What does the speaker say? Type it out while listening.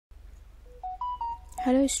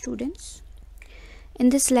Hello students, in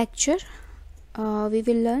this lecture we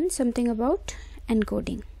will learn something about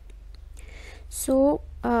encoding. So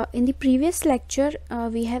in the previous lecture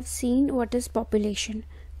we have seen what is population,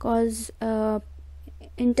 cause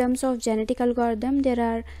in terms of genetic algorithm there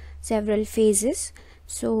are several phases.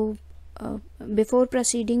 So before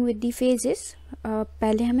proceeding with the phases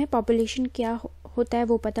पहले हमें population क्या होता है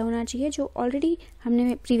वो पता होना चाहिए, जो ऑलरेडी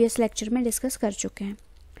हमने प्रीवियस लेक्चर में डिस्कस कर चुके हैं.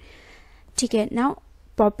 ठीक है, नाउ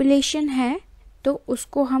पॉपुलेशन है तो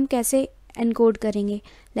उसको हम कैसे एनकोड करेंगे.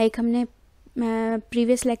 लाइक हमने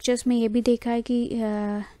प्रीवियस लेक्चर्स में ये भी देखा है कि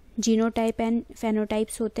जीनोटाइप एंड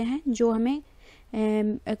फेनोटाइप्स होते हैं जो हमें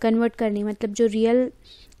कन्वर्ट करनी, मतलब जो रियल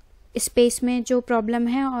स्पेस में जो प्रॉब्लम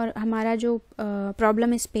है और हमारा जो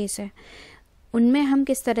प्रॉब्लम स्पेस है उनमें हम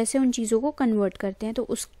किस तरह से उन चीज़ों को कन्वर्ट करते हैं. तो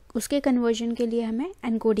उसके कन्वर्जन के लिए हमें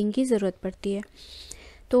एनकोडिंग की ज़रूरत पड़ती है.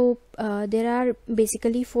 तो there are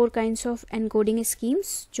basically 4 kinds of encoding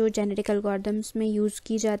schemes जो जेनेटिक एल्गोरिथम्स में यूज़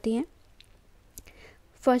की जाती हैं.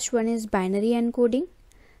 First one is binary encoding,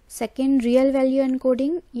 second real value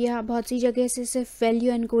encoding, या बहुत सी जगह से सिर्फ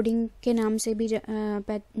वैल्यू एनकोडिंग के नाम से भी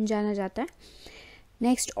जाना जाता है.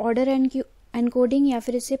 नेक्स्ट ऑर्डर एनकोडिंग, या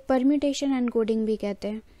फिर इसे परम्यूटेशन एनकोडिंग भी कहते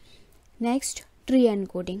हैं. Next tree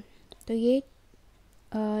encoding. तो ये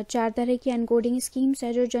 4 तरह की एनकोडिंग स्कीम्स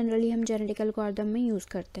है जो जनरली हम जेनेटिक एल्गोरिथम में यूज़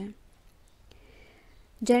करते हैं.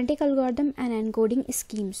 Genetic algorithm and encoding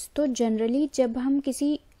schemes. तो जनरली जब हम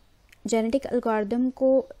किसी जेनेटिक एल्गोरिथम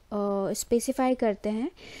को स्पेसिफाई करते हैं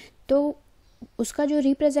तो उसका जो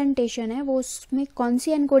रिप्रेजेंटेशन है वो उसमें कौन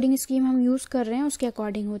सी एनकोडिंग स्कीम हम यूज़ कर रहे हैं उसके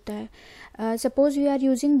अकॉर्डिंग होता है. Suppose we are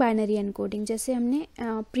using binary encoding, जैसे हमने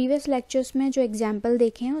प्रीवियस लेक्चर्स में जो एग्जाम्पल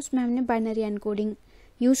देखे हैं उसमें हमने बाइनरी एनकोडिंग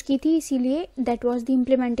यूज़ की थी, इसीलिए that was the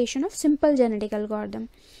implementation of simple genetic algorithm.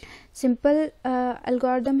 Simple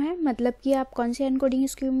algorithm है मतलब कि आप कौन सी एनकोडिंग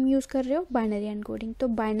स्कीम यूज़ कर रहे हो, बाइनरी एनकोडिंग. तो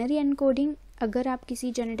बाइनरी एनकोडिंग अगर आप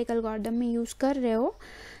किसी जेनेटिक एल्गोरिथम में यूज़ कर रहे हो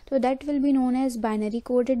तो that will be known as binary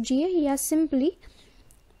coded जीए या सिंपली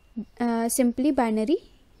बाइनरी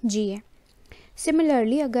जीए.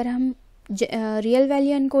 सिमिलरली अगर हम रियल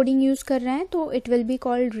वैल्यू एनकोडिंग यूज़ कर रहे हैं तो it will be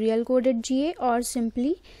called real coded जीए और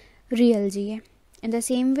simply real GA. In the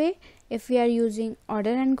same way, if we are using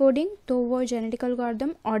order encoding तो वो जेनेटिक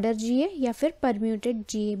एल्गोरिथम ऑर्डर जीए या फिर परम्यूटेड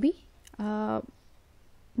जीए भी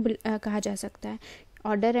कहा जा सकता है.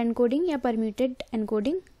 ऑर्डर एनकोडिंग या परम्यूटेड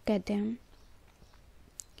एनकोडिंग कहते हैं हम.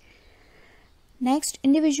 Next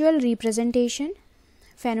individual representation,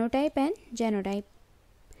 phenotype and genotype.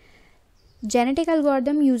 Genetic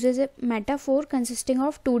algorithm usage A metaphor consisting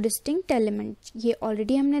of 2 distinct elements. ये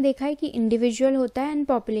ऑलरेडी हमने देखा है कि इंडिविजुअल होता है एंड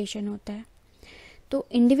पॉपुलेशन होता है. तो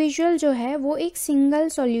इंडिविजुअल जो है वो एक सिंगल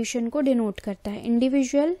सॉल्यूशन को डिनोट करता है.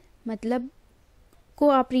 इंडिविजुअल मतलब को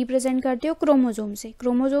आप रिप्रेजेंट करते हो क्रोमोजोम से.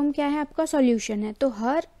 क्रोमोजोम क्या है, आपका सॉल्यूशन है. तो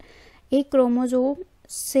हर एक क्रोमोजोम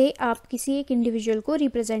से आप किसी एक इंडिविजुअल को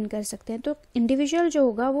रिप्रेजेंट कर सकते हैं. तो इंडिविजुअल जो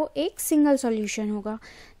होगा वो एक सिंगल सॉल्यूशन होगा,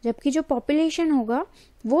 जबकि जो पॉपुलेशन होगा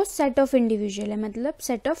वो सेट ऑफ इंडिविजुअल है, मतलब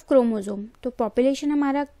सेट ऑफ क्रोमोजोम. तो पॉपुलेशन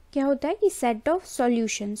हमारा क्या होता है कि set of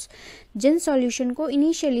solutions, Jin solution को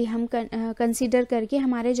इनिशियली हम कंसीडर करके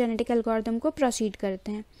हमारे जेनेटिक एल्गोरिथम को प्रोसीड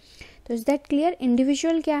करते हैं. तो इज दैट क्लियर.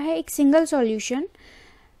 इंडिविजुअल क्या है, एक single solution,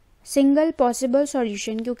 single possible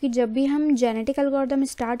solution. क्योंकि जब भी हम जेनेटिक एल्गोरिथम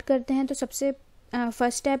स्टार्ट करते हैं तो सबसे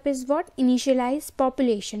first step is what, initialise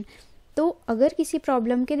population. तो अगर किसी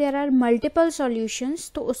प्रॉब्लम के देयर आर मल्टीपल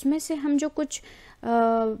सॉल्यूशंस तो उसमें से हम जो कुछ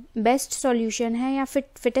बेस्ट सॉल्यूशन है या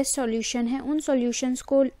फिटेस्ट सॉल्यूशन है उन सॉल्यूशंस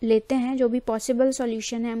को लेते हैं, जो भी पॉसिबल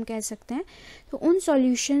सॉल्यूशन है हम कह सकते हैं. तो उन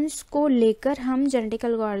सॉल्यूशंस को लेकर हम जेनेटिक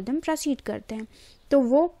एल्गोरिथम प्रोसीड करते हैं. तो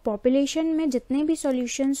वो पॉपुलेशन में जितने भी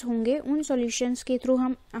सॉल्यूशंस होंगे उन सॉल्यूशंस के थ्रू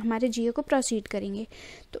हम हमारे जीए को प्रोसीड करेंगे.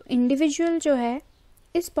 तो इंडिविजुअल जो है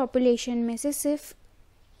इस पॉपुलेशन में से सिर्फ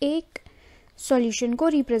एक सॉल्यूशन को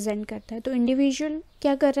रिप्रेजेंट करता है. तो इंडिविजुअल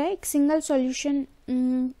क्या कर रहा है, एक सिंगल सॉल्यूशन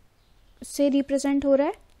से रिप्रेजेंट हो रहा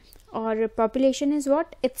है, और population is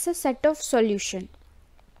what, it's a set of solution.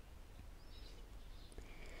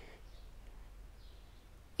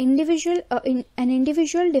 An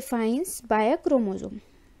individual defines bye a chromosome.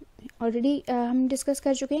 Already हम डिस्कस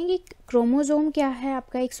कर चुके हैं कि क्रोमोजोम क्या है,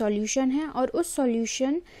 आपका एक सॉल्यूशन है और उस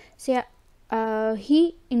सॉल्यूशन से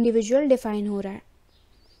ही इंडिविजुअल डिफाइन हो रहा है.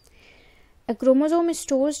 A chromosome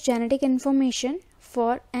stores genetic information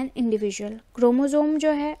for an individual. Chromosome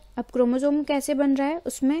जो है, अब क्रोमोजोम कैसे बन रहा है,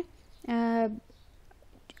 उसमें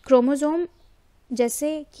क्रोमोजोम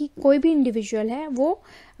जैसे कि कोई भी इंडिविजुअल है वो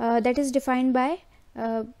दैट इज डिफाइंड बाय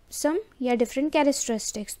सम या डिफरेंट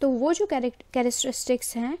कैरेक्टरिस्टिक्स. तो वो जो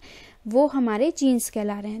कैरेक्टरिस्टिक्स हैं वो हमारे जीन्स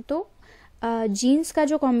कहला रहे हैं. तो जीन्स का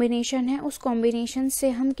जो कॉम्बिनेशन है उस कॉम्बिनेशन से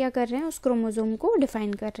हम क्या कर रहे हैं, उस क्रोमोसोम को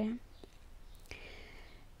डिफाइन कर रहे हैं.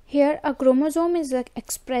 Here a chromosome is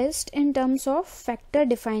expressed in terms of factor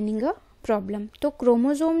defining a problem. तो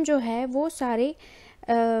क्रोमोसोम जो है वो सारे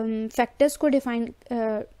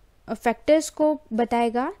फैक्टर्स को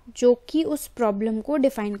बताएगा जो कि उस प्रॉब्लम को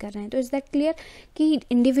डिफाइन कर रहे हैं. तो इज दैट क्लियर कि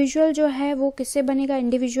इंडिविजुअल जो है वो किससे बनेगा,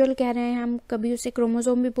 इंडिविजुअल कह रहे हैं हम, कभी उसे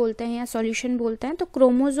क्रोमोसोम भी बोलते हैं या सॉल्यूशन बोलते हैं. तो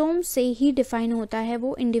क्रोमोसोम से ही डिफाइन होता है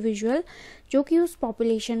वो इंडिविजुअल जो कि उस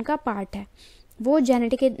पॉपुलेशन का पार्ट है. वो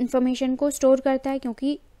जेनेटिक इन्फॉर्मेशन को स्टोर करता है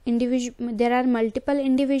क्योंकि देयर आर मल्टीपल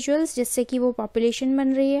इंडिविजुअल्स जिससे कि वो पॉपुलेशन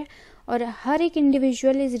बन रही है, और हर एक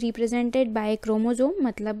individual is represented by chromosome.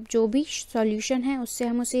 मतलब जो भी सॉल्यूशन है उससे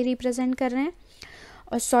हम उसे रिप्रेजेंट कर रहे हैं.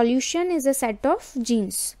 और solution is a set of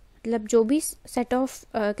jeans, मतलब जो भी सेट ऑफ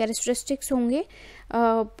कैरेक्टरिस्टिक्स होंगे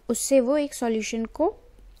उससे वो एक सॉल्यूशन को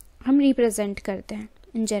हम रिप्रेजेंट करते हैं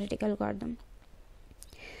इन जेनेटिक एल्गोरिथम.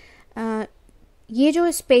 ये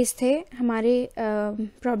जो स्पेस थे हमारे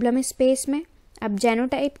प्रॉब्लम स्पेस में. अब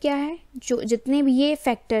जेनोटाइप क्या है, जो जितने भी ये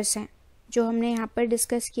फैक्टर्स हैं जो हमने यहाँ पर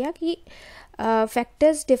डिस्कस किया कि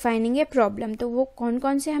फैक्टर्स डिफाइनिंग ए प्रॉब्लम, तो वो कौन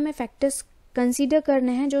कौन से हमें फैक्टर्स कंसीडर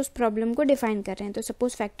करने हैं जो उस प्रॉब्लम को डिफाइन कर रहे हैं. तो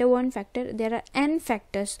suppose factor 1 factor, there are n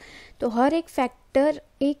factors, तो हर एक फैक्टर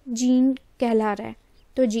एक जीन कहला रहा है.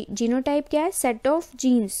 तो जीनोटाइप क्या है, सेट ऑफ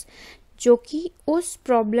जीन्स जो कि उस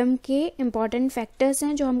प्रॉब्लम के इम्पॉर्टेंट फैक्टर्स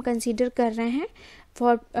हैं जो हम कंसीडर कर रहे हैं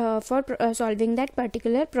for solving that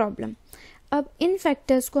particular problem. अब इन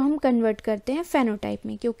फैक्टर्स को हम कन्वर्ट करते हैं फेनोटाइप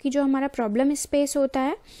में, क्योंकि जो हमारा प्रॉब्लम स्पेस होता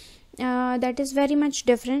है that is very much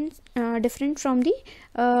different from the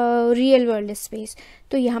real world space.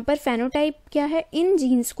 तो यहाँ पर फेनोटाइप क्या है, इन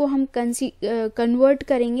जीन्स को हम कन्वर्ट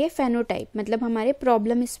करेंगे फेनोटाइप, मतलब हमारे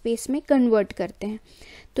प्रॉब्लम स्पेस में कन्वर्ट करते हैं.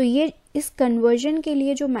 तो ये इस कन्वर्जन के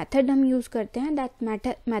लिए जो मेथड हम यूज़ करते हैं that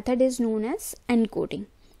method is known as encoding.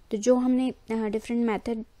 तो जो हमने डिफरेंट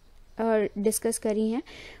मेथड डिस्कस करी हैं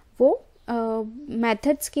वो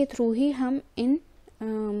मेथड्स के थ्रू ही हम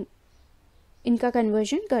इनका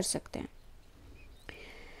कन्वर्जन कर सकते हैं.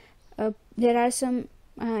 There are some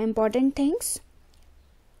important things.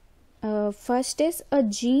 First is a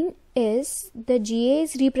gene is the GA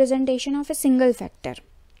is representation of a single factor.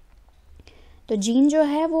 तो जीन जो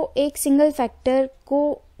है वो एक सिंगल फैक्टर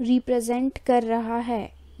को रिप्रेजेंट कर रहा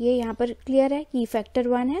है. ये यहाँ पर क्लियर है कि फैक्टर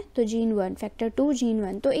 1 है तो जीन 1, फैक्टर 2 जीन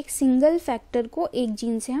 1, तो एक सिंगल फैक्टर को एक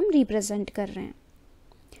जीन से हम रिप्रेजेंट कर रहे हैं.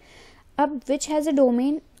 अब which has a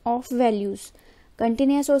domain of values,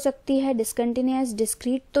 continuous हो सकती है, डिसकंटिन्यूस,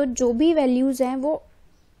 डिस्क्रीट. तो जो भी वैल्यूज़ हैं वो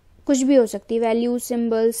कुछ भी हो सकती है, वैल्यूज,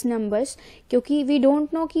 सिम्बल्स, नंबर्स, क्योंकि वी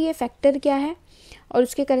डोंट नो कि ये फैक्टर क्या है और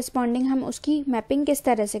उसके करस्पॉन्डिंग हम उसकी मैपिंग किस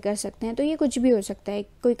तरह से कर सकते हैं. तो ये कुछ भी हो सकता है,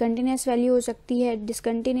 कोई कंटिन्यूस वैल्यू हो सकती है,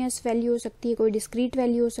 डिसकंटिन्यूस वैल्यू हो सकती है, कोई डिस्क्रीट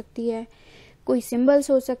वैल्यू हो सकती है, कोई सिम्बल्स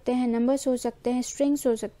हो सकते हैं, नंबर्स हो सकते हैं, स्ट्रिंग्स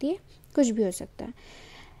हो सकती है, कुछ भी हो सकता है.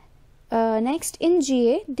 Next, in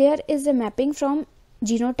GA there is a mapping from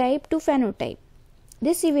genotype to phenotype.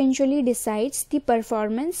 This eventually decides the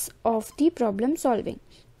performance of the problem solving.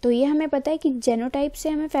 तो ये हमें पता है कि जेनोटाइप से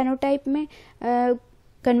हमें फेनोटाइप में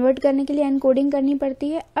कन्वर्ट करने के लिए एनकोडिंग करनी पड़ती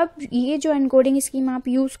है. अब ये जो एनकोडिंग स्कीम आप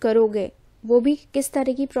यूज़ करोगे वो भी किस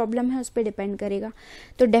तरह की प्रॉब्लम है उस पर डिपेंड करेगा.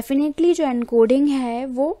 तो डेफिनेटली जो एनकोडिंग है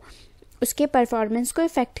वो उसके परफॉर्मेंस को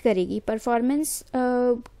इफेक्ट करेगी. परफॉर्मेंस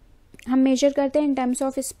हम मेजर करते हैं in terms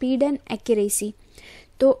of speed and accuracy.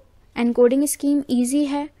 तो एनकोडिंग स्कीम ईजी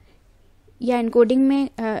है या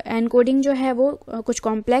एनकोडिंग जो है वो कुछ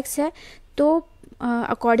कॉम्प्लेक्स है, तो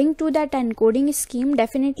according to that encoding scheme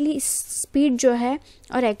definitely speed जो है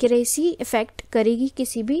और एक्यूरेसी इफेक्ट करेगी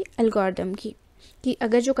किसी भी एल्गोरिथम की. कि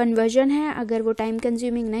अगर जो कन्वर्जन है अगर वो टाइम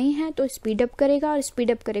कंज्यूमिंग नहीं है तो स्पीड अप करेगा, और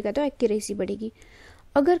स्पीड अप करेगा तो एक्यूरेसी बढ़ेगी.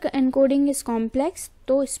 अगर एनकोडिंग इज कॉम्प्लेक्स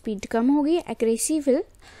तो स्पीड कम होगी, accuracy will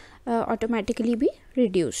automatically be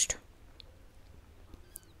reduced.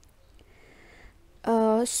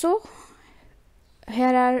 So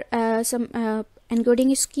here are some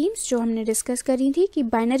encoding schemes जो हमने डिस्कस करी थी कि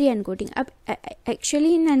बाइनरी एनकोडिंग. अब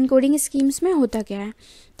एक्चुअली इन एनकोडिंग स्कीम्स में होता क्या है,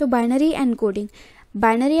 तो बाइनरी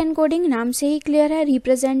एनकोडिंग नाम से ही क्लियर है,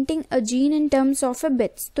 representing a gene in terms of a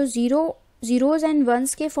bits. तो जीरोज एंड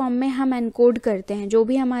वंस के फॉर्म में हम एनकोड करते हैं. जो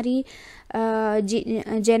भी हमारी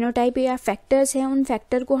जेनोटाइप या फैक्टर्स हैं उन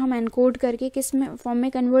फैक्टर को हम एनकोड करके किस में फॉर्म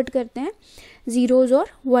में कन्वर्ट करते हैं, जीरोज और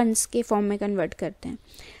वंस के फॉर्म में कन्वर्ट करते हैं.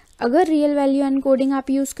 अगर रियल वैल्यू एनकोडिंग आप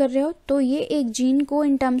यूज़ कर रहे हो तो ये एक जीन को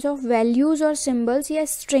इन टर्म्स ऑफ वैल्यूज़ और सिंबल्स या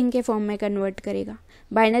स्ट्रिंग के फॉर्म में कन्वर्ट करेगा.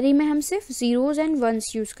 बाइनरी में हम सिर्फ जीरोज एंड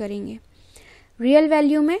वंस यूज़ करेंगे. रियल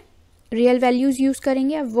वैल्यू में रियल वैल्यूज़ यूज़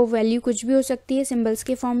करेंगे. अब वो वैल्यू कुछ भी हो सकती है, सिंबल्स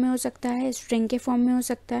के फॉर्म में हो सकता है, स्ट्रिंग के फॉर्म में हो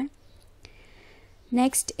सकता है.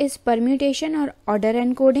 नेक्स्ट इज परम्यूटेशन और ऑर्डर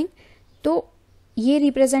एनकोडिंग। तो ये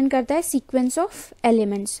रिप्रेजेंट करता है सीक्वेंस ऑफ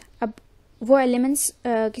एलिमेंट्स। अब वो एलिमेंट्स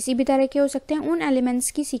किसी भी तरह के हो सकते हैं, उन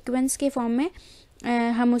एलिमेंट्स की सीक्वेंस के फॉर्म में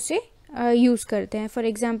हम उसे यूज़ करते हैं। फॉर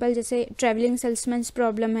एग्जांपल जैसे ट्रैवलिंग सेल्समैन्स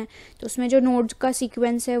प्रॉब्लम है तो उसमें जो नोड्स का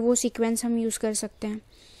सीक्वेंस है वो सीक्वेंस हम यूज़ कर सकते हैं।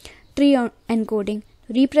 Tree encoding,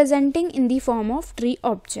 representing in the form of tree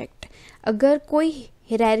object. अगर कोई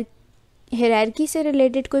हायरार्की से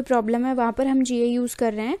रिलेटेड कोई प्रॉब्लम है, वहाँ पर हम जीए यूज़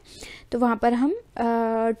कर रहे हैं, तो वहाँ पर हम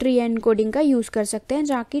ट्री एनकोडिंग का यूज़ कर सकते हैं।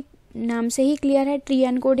 जहाँ की नाम से ही क्लियर है ट्री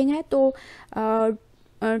एनकोडिंग है, तो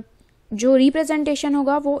जो रिप्रेजेंटेशन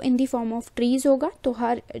होगा वो इन दी फॉर्म ऑफ ट्रीज होगा। तो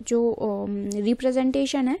हर जो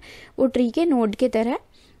रिप्रेजेंटेशन है वो ट्री के नोड के तरह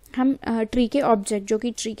हम ट्री के ऑब्जेक्ट जो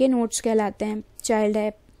कि ट्री के नोड्स कहलाते हैं, चाइल्ड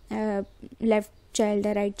है, लेफ्ट चाइल्ड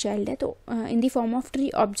है, राइट चाइल्ड है, तो इन the form of tree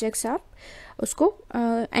objects आप उसको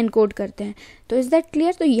एनकोड करते हैं। तो इज़ दैट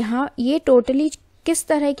क्लियर? तो यहाँ ये टोटली किस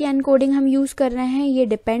तरह की एनकोडिंग हम यूज़ कर रहे हैं ये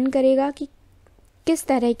डिपेंड करेगा कि किस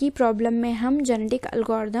तरह की प्रॉब्लम में हम जेनेटिक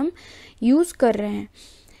एल्गोरिथम यूज़ कर रहे हैं।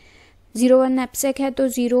 0-1 नैपसेक है तो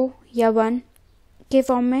 0 या 1 के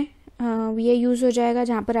फॉर्म में ये यूज़ हो जाएगा।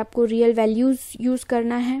 जहाँ पर आपको रियल वैल्यूज़ यूज़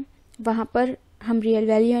करना है वहाँ पर हम रियल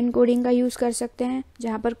वैल्यू एनकोडिंग का यूज़ कर सकते हैं।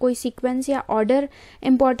 जहाँ पर कोई सीक्वेंस या ऑर्डर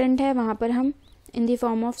इम्पॉर्टेंट है वहाँ पर हम in the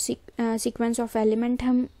form of sequence of element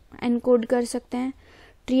हम एनकोड कर सकते हैं।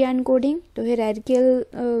 ट्री एनकोडिंग तो हायरार्किकल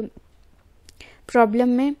प्रॉब्लम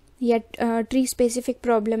में या ट्री स्पेसिफिक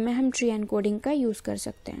प्रॉब्लम में हम ट्री एनकोडिंग का यूज़ कर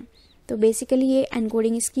सकते हैं। तो बेसिकली ये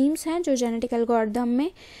एनकोडिंग स्कीम्स हैं जो जेनेटिक एल्गोरिथम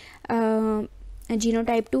में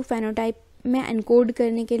जीनोटाइप टू फेनोटाइप में एनकोड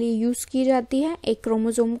करने के लिए यूज़ की जाती है, एक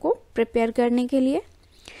क्रोमोसोम को प्रिपेयर करने के लिए।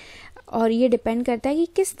 और ये डिपेंड करता है कि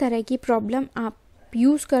किस तरह की प्रॉब्लम आप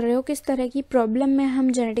यूज़ कर रहे हो, किस तरह की प्रॉब्लम में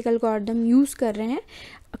हम जेनेटिक एल्गोरिथम यूज़ कर रहे हैं।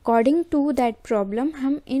 अकॉर्डिंग टू दैट प्रॉब्लम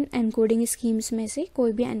हम इन एनकोडिंग स्कीम्स में से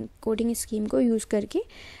कोई भी एनकोडिंग स्कीम को यूज़ करके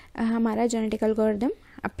हमारा जेनेटिक एल्गोरिथम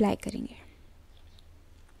अप्लाई करेंगे।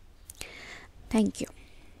 Thank you.